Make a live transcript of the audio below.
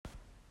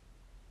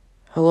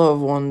Hello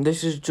everyone,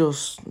 this is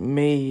just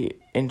me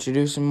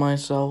introducing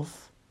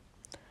myself.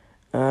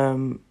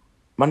 My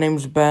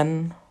name's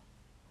Ben.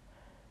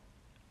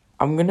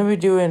 I'm going to be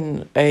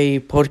doing a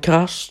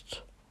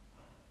podcast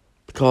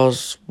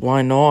because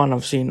why not, and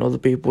I've seen other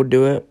people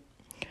do it.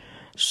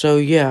 So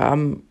yeah,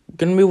 I'm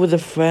going to be with a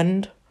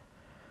friend.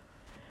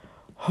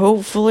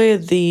 Hopefully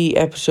the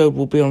episode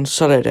will be on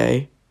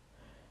Saturday,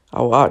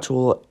 our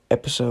actual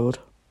episode.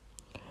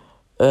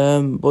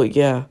 But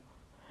yeah,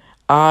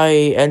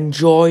 I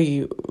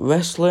enjoy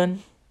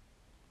wrestling.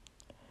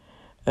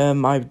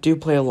 I do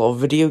play a lot of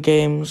video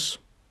games.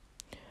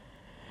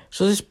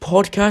 So this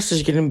podcast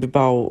is going to be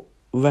about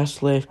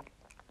wrestling,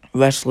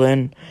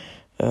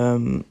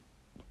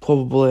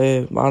 probably,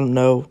 I don't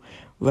know,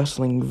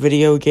 wrestling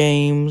video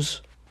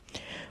games,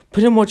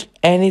 pretty much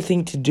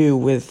anything to do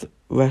with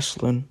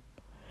wrestling.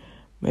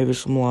 Maybe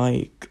some,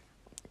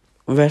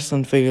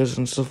 wrestling figures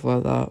and stuff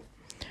like that.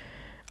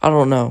 I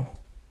don't know.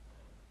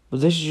 But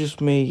this is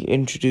just me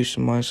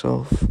introducing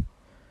myself.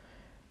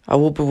 I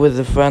will be with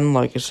a friend,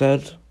 like I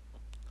said.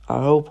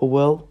 I hope I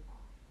will.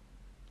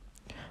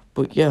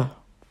 But yeah.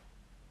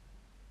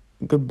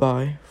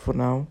 Goodbye for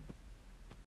now.